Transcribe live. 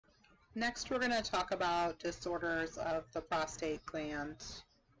Next, we're going to talk about disorders of the prostate gland.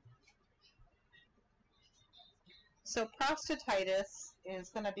 So prostatitis is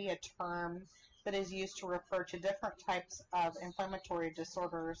going to be a term that is used to refer to different types of inflammatory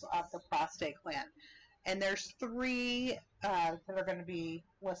disorders of the prostate gland. And there's three that are going to be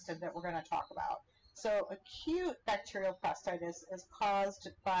listed that we're going to talk about. So acute bacterial prostatitis is caused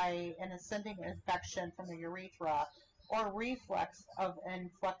by an ascending infection from the urethra or reflux of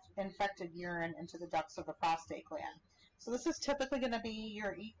infected urine into the ducts of the prostate gland. So this is typically going to be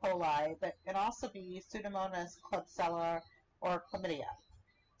your E. coli, but it can also be Pseudomonas Klebsiella or chlamydia.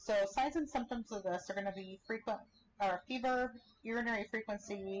 So signs and symptoms of this are going to be frequent fever, urinary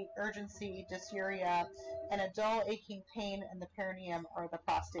frequency, urgency, dysuria, and a dull aching pain in the perineum or the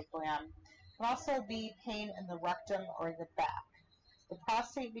prostate gland. It can also be pain in the rectum or the back. The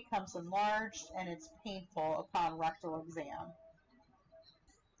prostate becomes enlarged and it's painful upon rectal exam.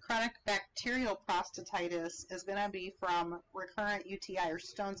 Chronic bacterial prostatitis is going to be from recurrent UTI or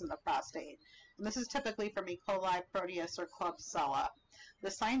stones in the prostate. And this is typically from E. coli, Proteus, or Klebsiella.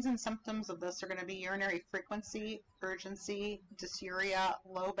 The signs and symptoms of this are going to be urinary frequency, urgency, dysuria,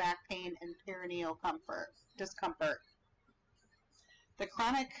 low back pain, and perineal discomfort.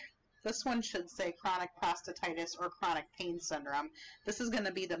 This one should say chronic prostatitis or chronic pain syndrome. This is going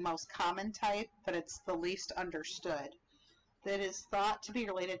to be the most common type, but it's the least understood. That is thought to be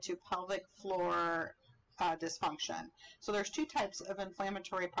related to pelvic floor dysfunction. So there's two types of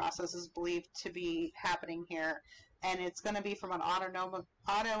inflammatory processes believed to be happening here, and it's going to be from an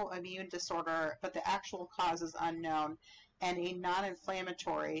autoimmune disorder, but the actual cause is unknown, and a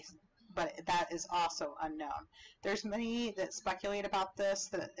non-inflammatory, but that is also unknown. There's many that speculate about this,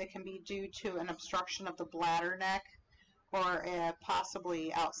 that it can be due to an obstruction of the bladder neck or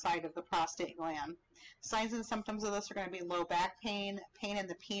possibly outside of the prostate gland. Signs and symptoms of this are going to be low back pain, pain in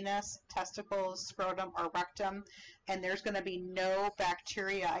the penis, testicles, scrotum, or rectum, and there's going to be no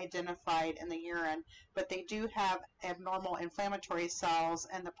bacteria identified in the urine, but they do have abnormal inflammatory cells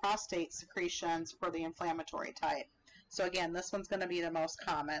and the prostate secretions for the inflammatory type. So again, this one's going to be the most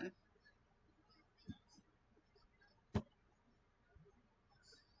common.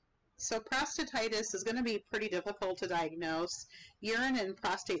 So prostatitis is going to be pretty difficult to diagnose. Urine and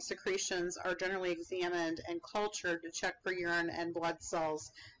prostate secretions are generally examined and cultured to check for urine and blood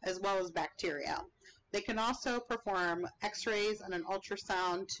cells, as well as bacteria. They can also perform x-rays and an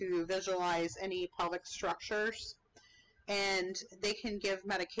ultrasound to visualize any pelvic structures, and they can give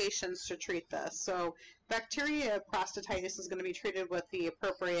medications to treat this. So bacteria prostatitis is going to be treated with the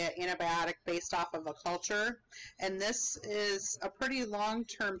appropriate antibiotic based off of a culture, and this is a pretty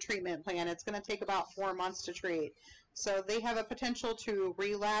long-term treatment plan. It's going to take about 4 months to treat. So they have a potential to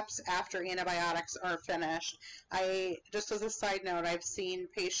relapse after antibiotics are finished. Just as a side note, I've seen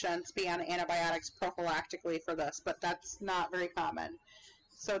patients be on antibiotics prophylactically for this, but that's not very common.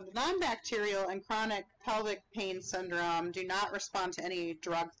 So non-bacterial and chronic pelvic pain syndrome do not respond to any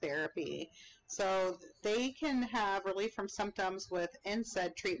drug therapy. So they can have relief from symptoms with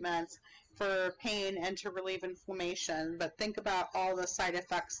NSAID treatments for pain and to relieve inflammation. But think about all the side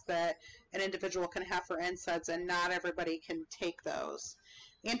effects that an individual can have for NSAIDs, and not everybody can take those.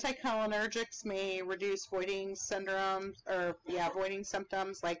 Anticholinergics may reduce voiding symptoms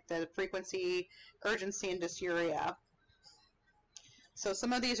like the frequency, urgency, and dysuria. So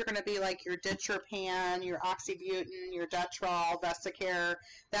some of these are going to be like your ditropan, your oxybutynin, your Detrol, Vesicare.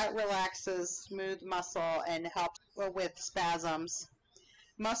 That relaxes smooth muscle and helps with spasms.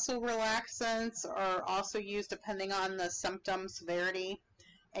 Muscle relaxants are also used depending on the symptom severity.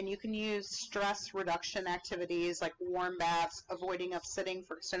 And you can use stress reduction activities like warm baths, avoiding of sitting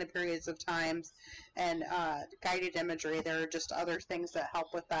for extended periods of time, and guided imagery. There are just other things that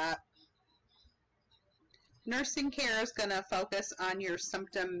help with that. Nursing care is going to focus on your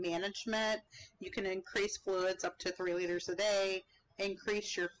symptom management. You can increase fluids up to 3 liters a day,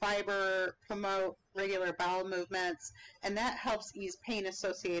 increase your fiber, promote regular bowel movements, and that helps ease pain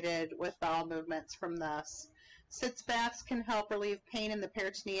associated with bowel movements from this. Sitz baths can help relieve pain in the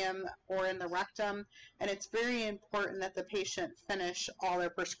peritoneum or in the rectum, and it's very important that the patient finish all their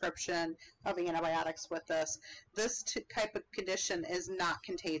prescription of antibiotics with this. This type of condition is not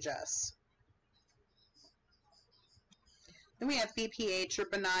contagious. Then we have BPH, or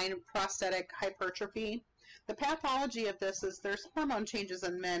benign prostatic hypertrophy. The pathology of this is there's hormone changes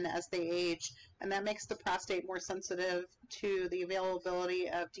in men as they age, and that makes the prostate more sensitive to the availability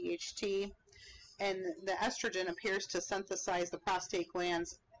of DHT, and the estrogen appears to synthesize the prostate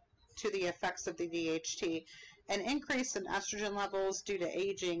glands to the effects of the DHT. An increase in estrogen levels due to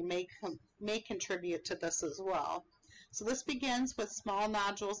aging may contribute to this as well. So this begins with small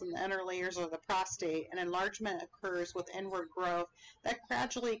nodules in the inner layers of the prostate, and enlargement occurs with inward growth that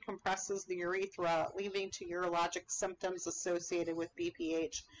gradually compresses the urethra, leading to urologic symptoms associated with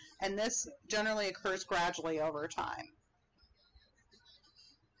BPH, and this generally occurs gradually over time.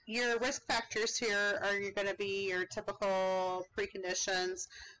 Your risk factors here are going to be your typical preconditions,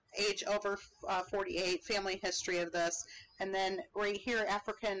 age over 48, family history of this, and then right here,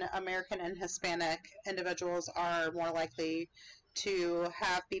 African American and Hispanic individuals are more likely to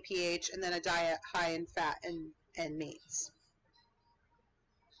have BPH, and then a diet high in fat and meats.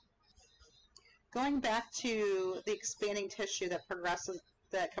 Going back to the expanding tissue that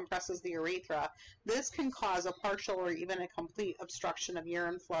compresses the urethra, this can cause a partial or even a complete obstruction of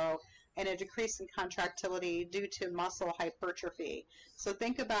urine flow and a decrease in contractility due to muscle hypertrophy. So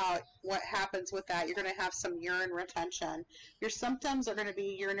think about what happens with that. You're going to have some urine retention. Your symptoms are going to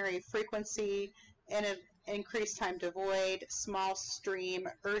be urinary frequency and an increased time to void, small stream,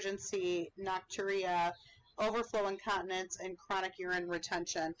 urgency, nocturia, overflow incontinence, and chronic urine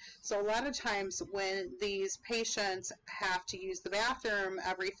retention. So a lot of times when these patients have to use the bathroom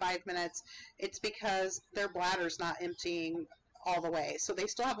every 5 minutes, it's because their bladder's not emptying all the way. So they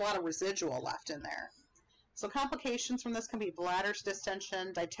still have a lot of residual left in there. So complications from this can be bladder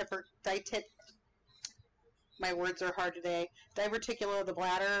distension, my words are hard today, diverticular, the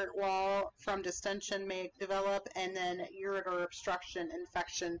bladder wall from distension may develop, and then ureter obstruction,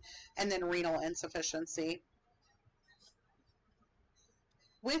 infection, and then renal insufficiency.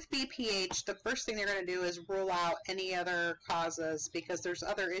 With BPH, the first thing they're going to do is rule out any other causes, because there's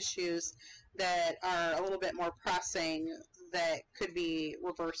other issues that are a little bit more pressing that could be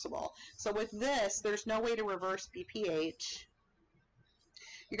reversible. So with this, there's no way to reverse BPH.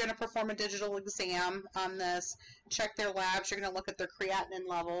 You're going to perform a digital exam on this, check their labs. You're going to look at their creatinine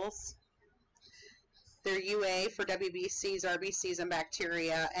levels, their UA for WBCs, RBCs, and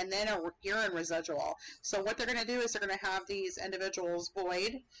bacteria, and then a urine residual. So what they're going to do is they're going to have these individuals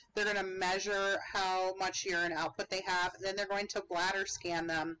void. They're going to measure how much urine output they have. Then they're going to bladder scan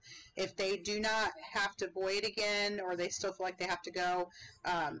them. If they do not have to void again, or they still feel like they have to go,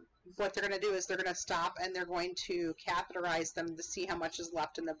 what they're going to do is they're going to stop and they're going to catheterize them to see how much is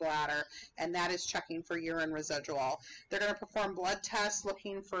left in the bladder, and that is checking for urine residual. They're going to perform blood tests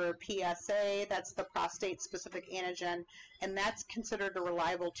looking for PSA, that's the prostate specific antigen, and that's considered a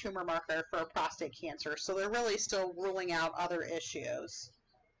reliable tumor marker for a prostate cancer. So they're really still ruling out other issues.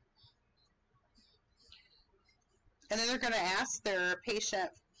 And then they're going to ask the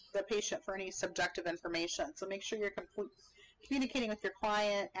patient for any subjective information. So make sure you're communicating with your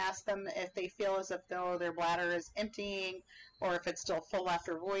client. Ask them if they feel as if though their bladder is emptying, or if it's still full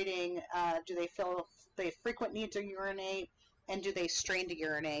after voiding. Do they feel they frequent need to urinate, and do they strain to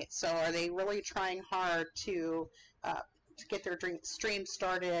urinate? So are they really trying hard to get their stream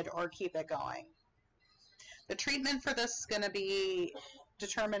started or keep it going? The treatment for this is going to be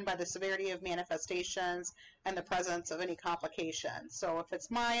determined by the severity of manifestations and the presence of any complications. So if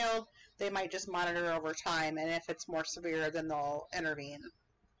it's mild, they might just monitor over time, and if it's more severe, then they'll intervene.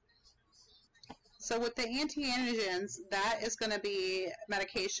 So with the anti-androgens, that is going to be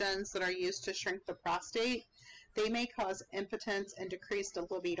medications that are used to shrink the prostate. They may cause impotence and decreased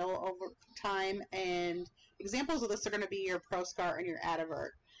libido over time, and examples of this are going to be your Proscar and your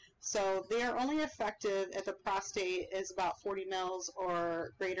Adavert. So they are only effective if the prostate is about 40 mils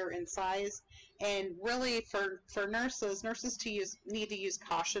or greater in size. And really for nurses need to use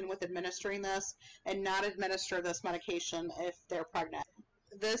caution with administering this, and not administer this medication if they're pregnant.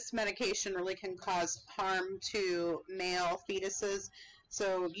 This medication really can cause harm to male fetuses.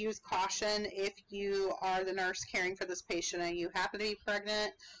 So use caution. If you are the nurse caring for this patient and you happen to be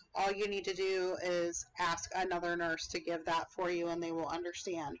pregnant, all you need to do is ask another nurse to give that for you, and they will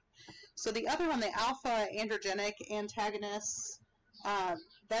understand. So the other one, the alpha androgenic antagonists,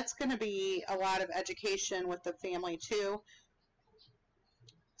 that's going to be a lot of education with the family too.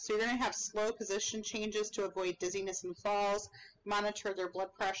 So you're going to have slow position changes to avoid dizziness and falls, monitor their blood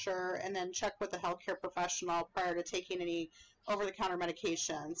pressure, and then check with a healthcare professional prior to taking any over-the-counter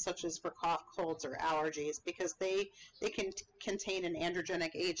medications, such as for cough, colds, or allergies, because they can contain an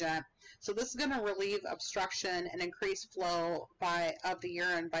androgenic agent. So this is going to relieve obstruction and increase flow of the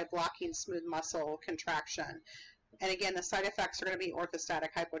urine by blocking smooth muscle contraction. And again, the side effects are going to be orthostatic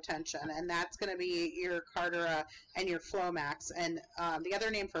hypotension, and that's going to be your Cardera and your Flomax. And the other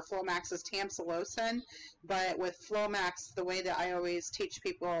name for Flomax is tamsulosin, but with Flomax, the way that I always teach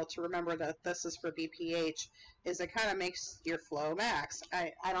people to remember that this is for BPH is it kind of makes your Flomax.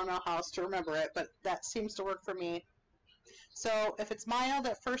 I don't know how else to remember it, but that seems to work for me. So if it's mild,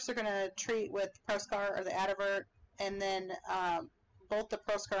 at first they're going to treat with Proscar or the Adavert, and then both the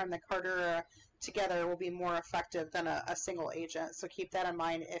Proscar and the Cardura together will be more effective than a single agent. So keep that in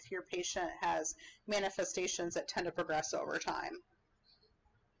mind if your patient has manifestations that tend to progress over time.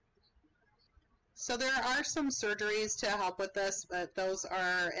 So there are some surgeries to help with this, but those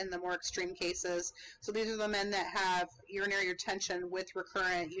are in the more extreme cases. So these are the men that have urinary retention with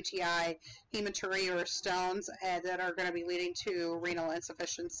recurrent UTI, hematuria, or stones that are going to be leading to renal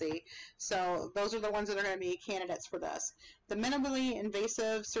insufficiency. So those are the ones that are going to be candidates for this. The minimally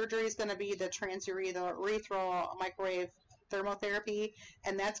invasive surgery is going to be the transurethral microwave thermotherapy,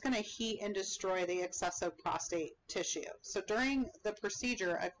 and that's going to heat and destroy the excessive prostate tissue. So during the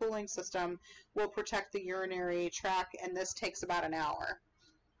procedure, a cooling system will protect the urinary tract, and this takes about an hour.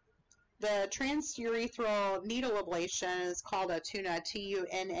 The transurethral needle ablation is called a TUNA,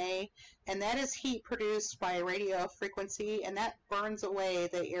 T-U-N-A, and that is heat produced by radio frequency, and that burns away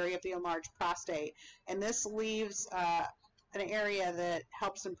the area of the enlarged prostate. And this leaves an area that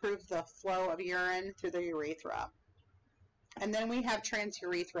helps improve the flow of urine through the urethra. And then we have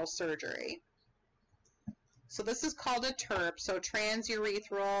transurethral surgery. So this is called a TURP, so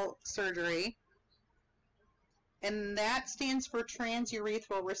transurethral surgery. And that stands for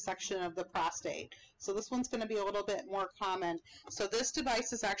transurethral resection of the prostate. So this one's going to be a little bit more common. So this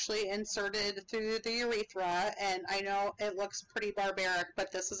device is actually inserted through the urethra, and I know it looks pretty barbaric,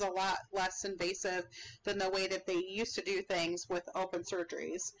 but this is a lot less invasive than the way that they used to do things with open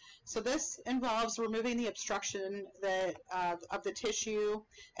surgeries. So this involves removing the obstruction that, of the tissue,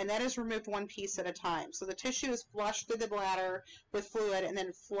 and that is removed one piece at a time. So the tissue is flushed through the bladder with fluid and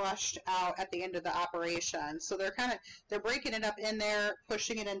then flushed out at the end of the operation. So they're breaking it up in there,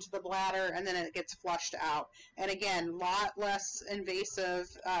 pushing it into the bladder, and then it gets flushed out. And again, a lot less invasive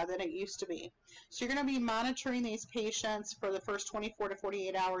than it used to be. So you're going to be monitoring these patients for the first 24 to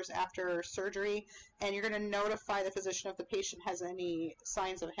 48 hours after surgery, and you're going to notify the physician if the patient has any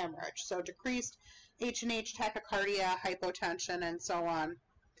signs of hemorrhage. So decreased H&H, tachycardia, hypotension, and so on.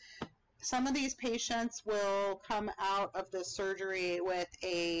 Some of these patients will come out of the surgery with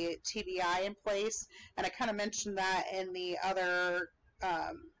a TBI in place, and I kind of mentioned that in the other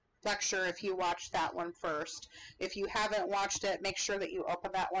lecture if you watched that one first. If you haven't watched it, make sure that you open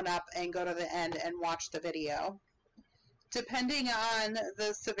that one up and go to the end and watch the video. Depending on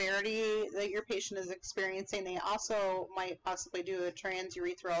the severity that your patient is experiencing, they also might possibly do a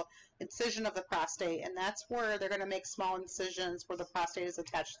transurethral incision of the prostate, and that's where they're going to make small incisions where the prostate is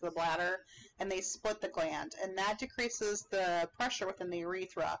attached to the bladder, and they split the gland, and that decreases the pressure within the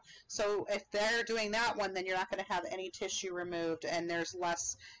urethra. So if they're doing that one, then you're not going to have any tissue removed, and there's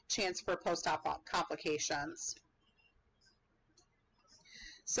less chance for post-op complications.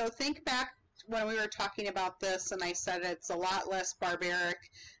 So think back when we were talking about this, and I said it's a lot less barbaric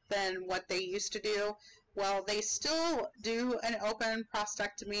than what they used to do. Well, they still do an open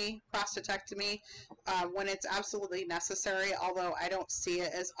prostatectomy when it's absolutely necessary, although I don't see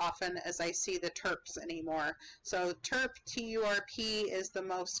it as often as I see the TURPs anymore. So TURP, T-U-R-P, is the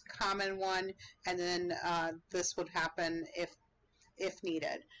most common one, and then this would happen if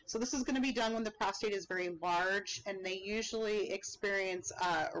needed. So this is going to be done when the prostate is very large, and they usually experience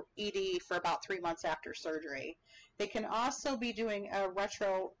ED for about 3 months after surgery. They can also be doing a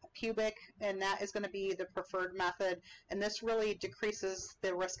retropubic, and that is going to be the preferred method, and this really decreases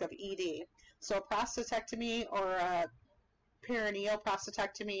the risk of ED. So a prostatectomy or a perineal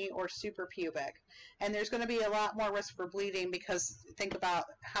prostatectomy or suprapubic. And there's going to be a lot more risk for bleeding because think about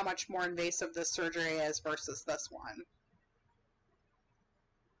how much more invasive this surgery is versus this one.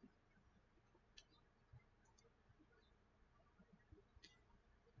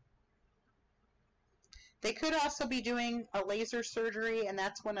 They could also be doing a laser surgery, and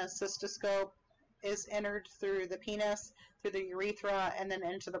that's when a cystoscope is entered through the penis, through the urethra, and then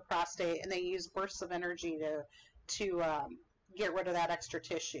into the prostate, and they use bursts of energy to get rid of that extra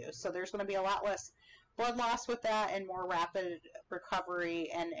tissue. So there's going to be a lot less blood loss with that and more rapid recovery,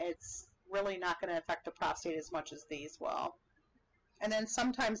 and it's really not going to affect the prostate as much as these will. And then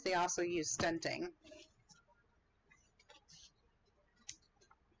sometimes they also use stenting.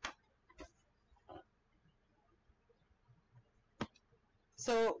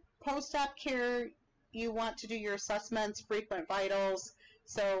 So post-op care, you want to do your assessments, frequent vitals.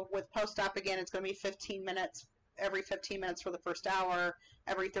 So with post-op, again, it's going to be 15 minutes, every 15 minutes for the first hour,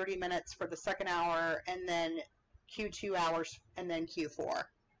 every 30 minutes for the second hour, and then Q2 hours, and then Q4.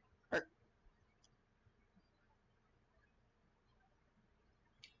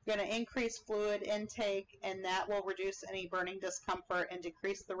 You're going to increase fluid intake, and that will reduce any burning discomfort and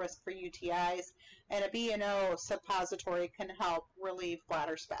decrease the risk for UTIs. And a B&O suppository can help relieve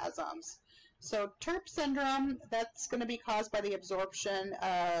bladder spasms. So TERP syndrome, that's going to be caused by the absorption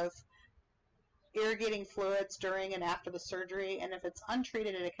of irrigating fluids during and after the surgery, and if it's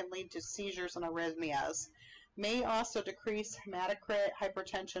untreated, it can lead to seizures and arrhythmias. May also decrease hematocrit,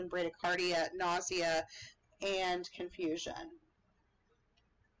 hypertension, bradycardia, nausea, and confusion.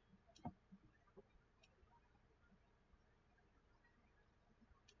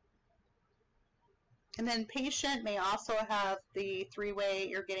 And then patient may also have the three-way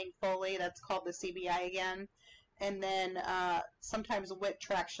irrigating Foley, that's called the CBI again. And then sometimes WIT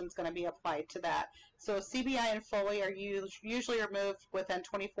traction is going to be applied to that. So CBI and Foley are usually removed within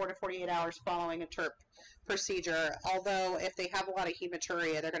 24 to 48 hours following a TERP procedure, although if they have a lot of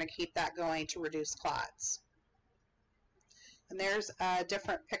hematuria, they're going to keep that going to reduce clots. And there's a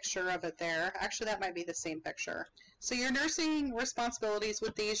different picture of it there. Actually, that might be the same picture. So your nursing responsibilities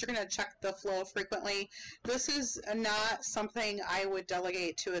with these, you're going to check the flow frequently. This is not something I would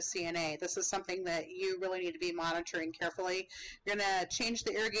delegate to a CNA. This is something that you really need to be monitoring carefully. You're going to change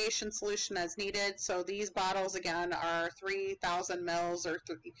the irrigation solution as needed. So these bottles, again, are 3,000 mils, or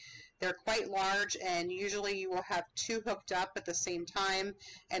they're quite large, and usually you will have 2 hooked up at the same time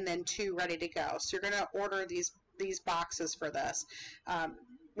and then 2 ready to go. So you're going to order these boxes for this.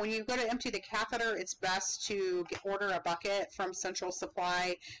 When you go to empty the catheter, it's best to order a bucket from Central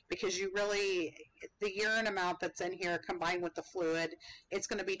Supply, because the urine amount that's in here combined with the fluid, it's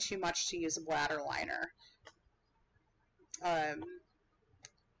going to be too much to use a bladder liner. Of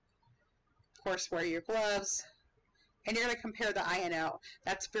course, wear your gloves. And you're going to compare the INO.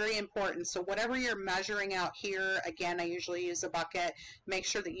 That's very important. So whatever you're measuring out here, again, I usually use a bucket. Make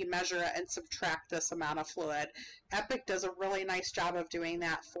sure that you measure it and subtract this amount of fluid. Epic does a really nice job of doing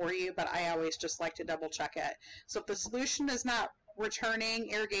that for you, but I always just like to double check it. So if the solution is not returning,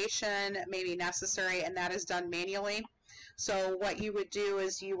 irrigation may be necessary, and that is done manually. So what you would do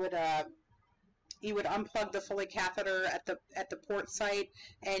is you would unplug the Foley catheter at the port site,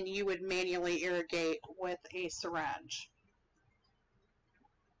 and you would manually irrigate with a syringe.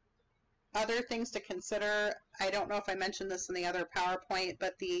 Other things to consider, I don't know if I mentioned this in the other PowerPoint,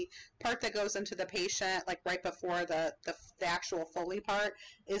 but the part that goes into the patient, like right before the actual Foley part,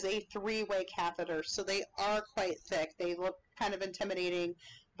 is a 3-way catheter. So they are quite thick. They look kind of intimidating,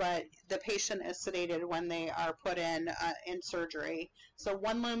 but the patient is sedated when they are put in surgery. So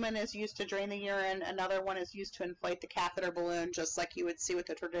one lumen is used to drain the urine, another one is used to inflate the catheter balloon, just like you would see with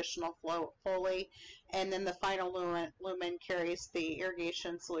the traditional Foley, and then the final lumen carries the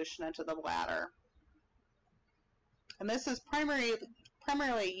irrigation solution into the bladder. And this is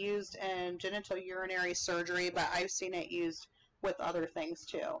primarily used in genital urinary surgery, but I've seen it used with other things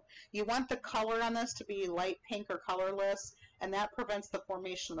too. You want the color on this to be light pink or colorless, and that prevents the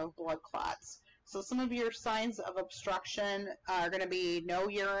formation of blood clots. So some of your signs of obstruction are going to be no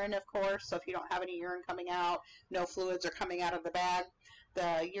urine, of course. So if you don't have any urine coming out, no fluids are coming out of the bag.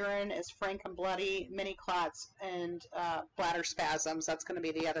 The urine is frank and bloody, mini clots, and bladder spasms. That's going to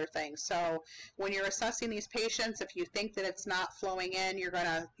be the other thing. So when you're assessing these patients, if you think that it's not flowing in, you're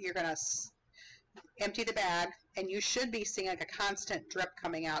gonna empty the bag, and you should be seeing like a constant drip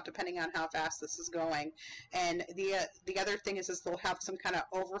coming out depending on how fast this is going. And the other thing is they'll have some kind of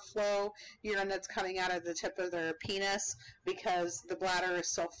overflow urine that's coming out of the tip of their penis, because the bladder is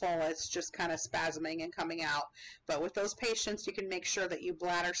so full it's just kind of spasming and coming out. But with those patients, you can make sure that you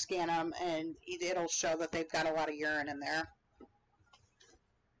bladder scan them, and it'll show that they've got a lot of urine in there.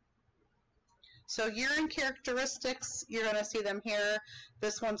 So urine characteristics, you're going to see them here.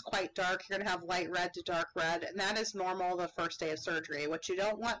 This one's quite dark. You're going to have light red to dark red, and that is normal the first day of surgery. What you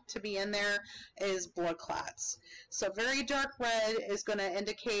don't want to be in there is blood clots. So very dark red is going to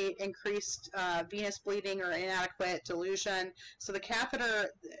indicate increased venous bleeding or inadequate dilution. So the catheter,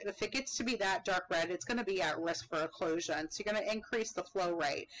 if it gets to be that dark red, it's going to be at risk for occlusion. So you're going to increase the flow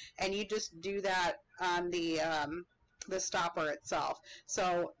rate, and you just do that on the stopper itself.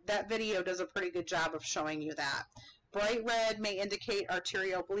 So that video does a pretty good job of showing you that. Bright red may indicate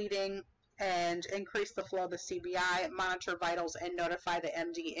arterial bleeding and increase the flow of the CBI, monitor vitals, and notify the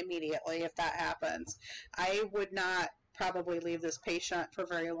MD immediately if that happens. I would not probably leave this patient for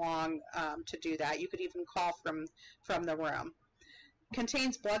very long to do that. You could even call from the room.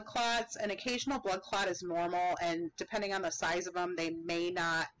 Contains blood clots. An occasional blood clot is normal, and depending on the size of them, they may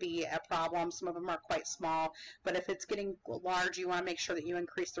not be a problem. Some of them are quite small, but if it's getting large, you want to make sure that you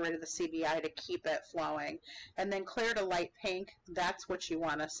increase the rate of the CBI to keep it flowing. And then clear to light pink, that's what you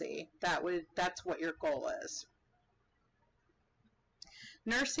want to see. That's what your goal is.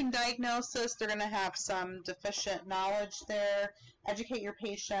 Nursing diagnosis, they're going to have some deficient knowledge there. Educate your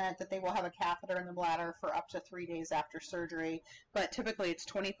patient that they will have a catheter in the bladder for up to 3 days after surgery, but typically it's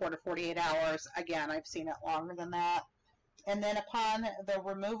 24 to 48 hours. Again, I've seen it longer than that. And then upon the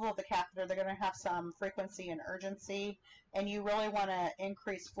removal of the catheter, they're going to have some frequency and urgency, and you really want to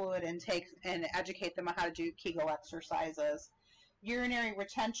increase fluid intake and educate them on how to do Kegel exercises. Urinary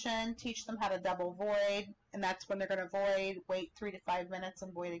retention, teach them how to double void, and that's when they're going to void, wait 3 to 5 minutes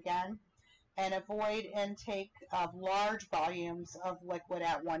and void again. And avoid intake of large volumes of liquid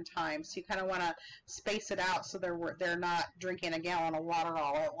at one time. So you kind of want to space it out so they're not drinking a gallon of water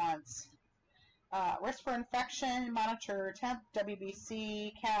all at once. Risk for infection, monitor temp,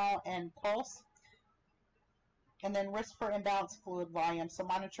 WBC count, and pulse. And then risk for imbalanced fluid volume, so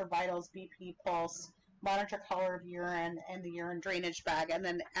monitor vitals, BP, pulse, monitor color of urine, and the urine drainage bag. And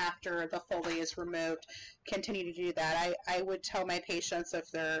then after the Foley is removed, continue to do that. I would tell my patients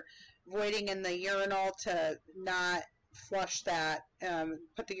if they're voiding in the urinal to not flush that,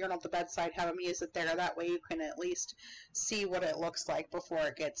 put the urinal at the bedside, have them use it there. That way you can at least see what it looks like before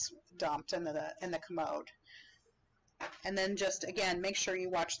it gets dumped in the commode. And then just, again, make sure you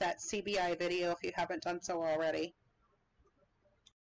watch that CBI video if you haven't done so already.